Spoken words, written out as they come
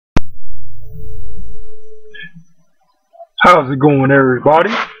How's it going, everybody?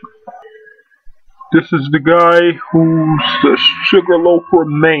 This is the guy who's the sugar loafer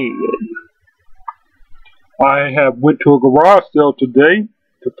man. I have went to a garage sale today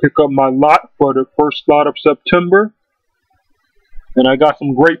to pick up my lot for the first lot of September, and I got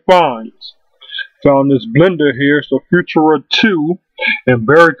some great finds. Found this blender here. It's a Futura 2 in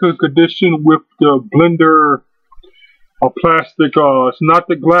very good condition with the blender. A plastic, it's not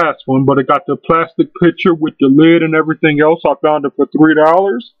the glass one, but it got the plastic pitcher with the lid and everything else. I found it for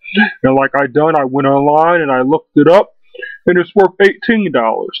 $3. And like I went online and I looked it up, and it's worth $18.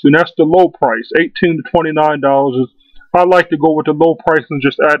 And that's the low price. $18 to $29 is, I like to go with the low price and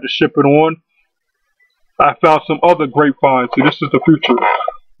just add the shipping on. I found some other great finds. See, this is the Futura.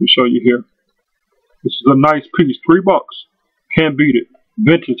 Let me show you here. This is a nice piece, $3. Can't beat it.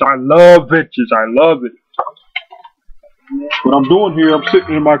 Vintage. I love vintage. I love it. What I'm doing here, I'm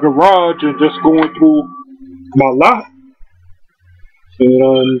sitting in my garage and just going through my lot.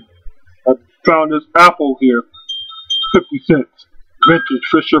 And I found this apple here, 50 cents. Vintage,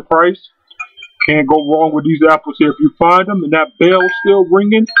 Fisher Price. Can't go wrong with these apples here. If you find them and that bell's still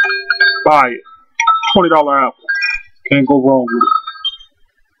ringing, buy it. $20 apple. Can't go wrong with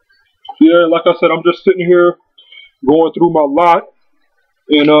it. Yeah, like I said, I'm just sitting here going through my lot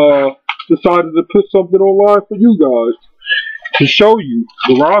and decided to put something online for you guys. To show you,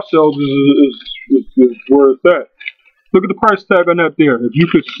 garage sales is where it's at. Look at the price tag on that there. If you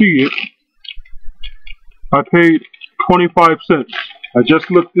could see it, I paid 25 cents. I just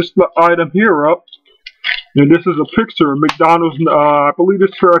looked this item here up, and this is a picture of McDonald's. I believe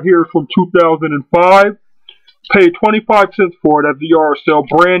this right here is from 2005. Paid 25 cents for it at the yard sale,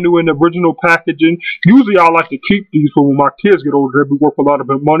 brand new in the original packaging. Usually I like to keep these for when my kids get older. They'll be worth a lot of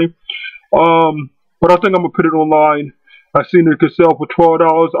money. But I think I'm gonna put it online. I seen it could sell for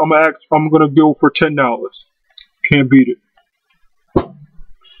 $12. I'm gonna go for $10. Can't beat it.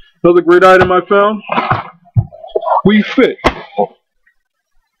 Another great item I found. We Fit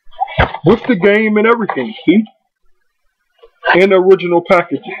with the game and everything. See, and the original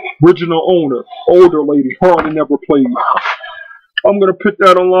packaging, original owner, older lady, hardly never played. I'm gonna put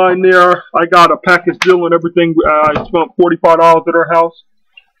that online there. I got a package deal and everything. I spent $45 at her house.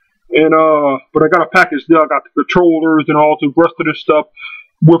 And but I got a package deal. I got the controllers and all the rest of this stuff.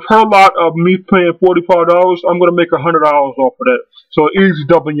 With her lot of me paying $45, I'm gonna make $100 off of that. So easy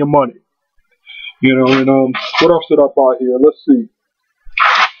doubling your money. You know, and what else did I buy here? Let's see.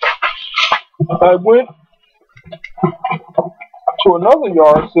 I went to another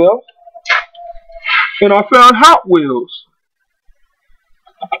yard sale and I found Hot Wheels.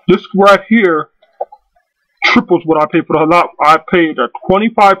 This right here triples what I paid for the lot. I paid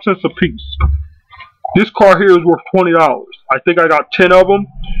 25 cents a piece. This car here is worth $20. I think I got 10 of them.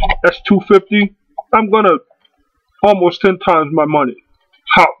 That's $250. I'm gonna almost 10 times my money.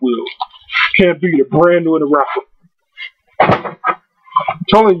 Hot Wheels. Can't beat it. Brand new in the wrapper. I'm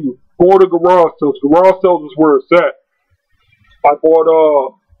telling you, go to garage sales. Garage sales is where it's at. I bought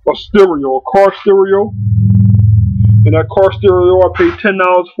a stereo, a car stereo. And that car stereo I paid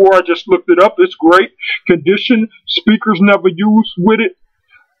 $10 for. I just looked it up. It's great condition. Speakers never used with it.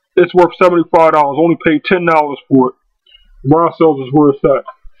 It's worth $75. Only paid $10 for it. Garage sales is where it's at.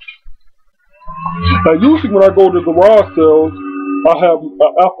 Now usually when I go to garage sales, I have an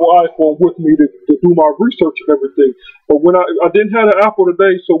Apple iPhone with me to do my research and everything. But when I didn't have an Apple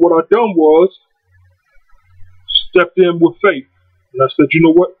today, so what I done was stepped in with faith. And I said, you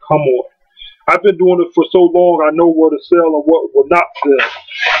know what? Come on. I've been doing it for so long, I know what to sell and what will not sell.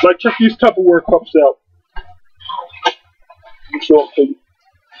 Like, check these Tupperware cups out. Let me show them to you.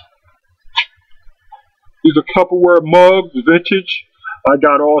 These are Tupperware mugs, vintage. I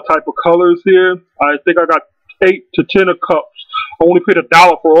got all type of colors here. I think I got 8 to 10 of cups. I only paid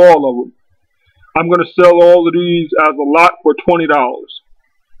 $1 for all of them. I'm going to sell all of these as a lot for $20.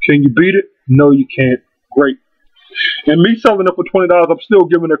 Can you beat it? No, you can't. Great. And me selling it for $20, I'm still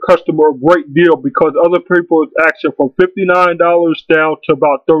giving the customer a great deal because other people is asking from $59 down to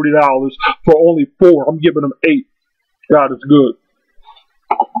about $30 for only 4. I'm giving them 8. God is good.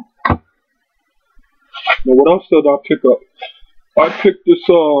 Now what else did I pick up? I picked this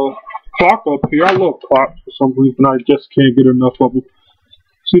clock up here. I love clocks for some reason. I just can't get enough of them.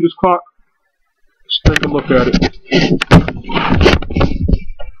 See this clock? Let's take a look at it.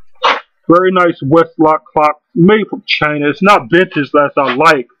 Very nice Westlock clock, made from China. It's not vintage as I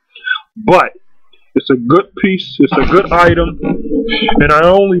like, but it's a good piece. It's a good item, and I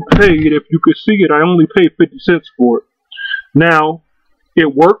only paid, if you could see it, I only paid 50 cents for it. Now,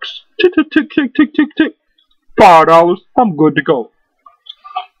 it works. Tick, tick, tick, tick, tick, tick, tick. $5. I'm good to go.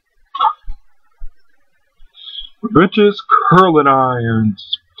 Vintage curling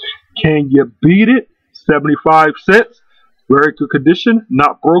irons. Can you beat it? 75 cents. Very good condition,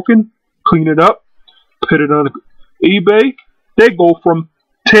 not broken. Clean it up, put it on eBay. They go from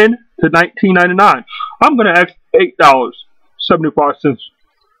 $10 to $19.99. I'm gonna ask $8.75.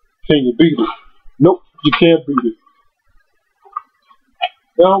 Can you beat it? Nope, you can't beat it.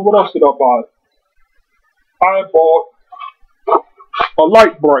 Now, what else did I buy? I bought a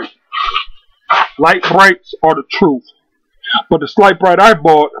light bright. Light brights are the truth. But this light bright I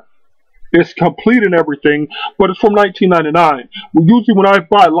bought is complete and everything, but it's from $19.99. Usually when I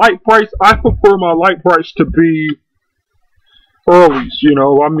buy light brights, I prefer my light brights to be earlies, you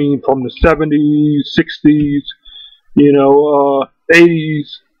know, I mean from the 70s, 60s, you know,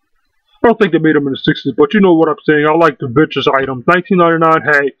 80s. I don't think they made them in the 60s, but you know what I'm saying. I like the vintage items. $19.99,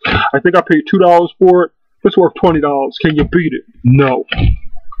 hey, I think I paid $2 for it. It's worth $20. Can you beat it? No.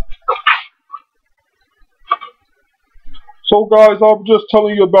 So guys, I'm just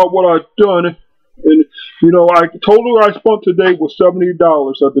telling you about what I've done, and you know, I total I spent today was $70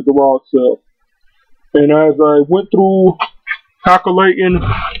 at the garage sale. And as I went through calculating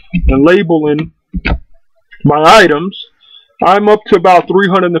and labeling my items, I'm up to about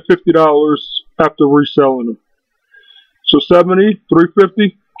 $350 after reselling them. So 70,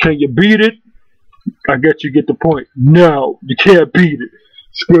 350, can you beat it? I guess you get the point. No, you can't beat it.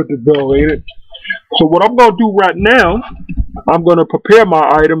 It's good to go, ain't it? So what I'm going to do right now, I'm going to prepare my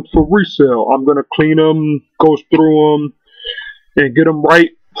items for resale. I'm going to clean them, go through them, and get them right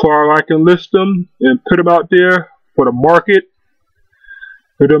so I can list them and put them out there for the market.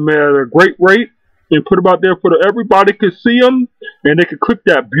 Put them at a great rate and put them out there for everybody can see them, and they can click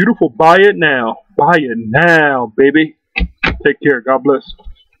that beautiful buy it now. Buy it now, baby. Take care. God bless.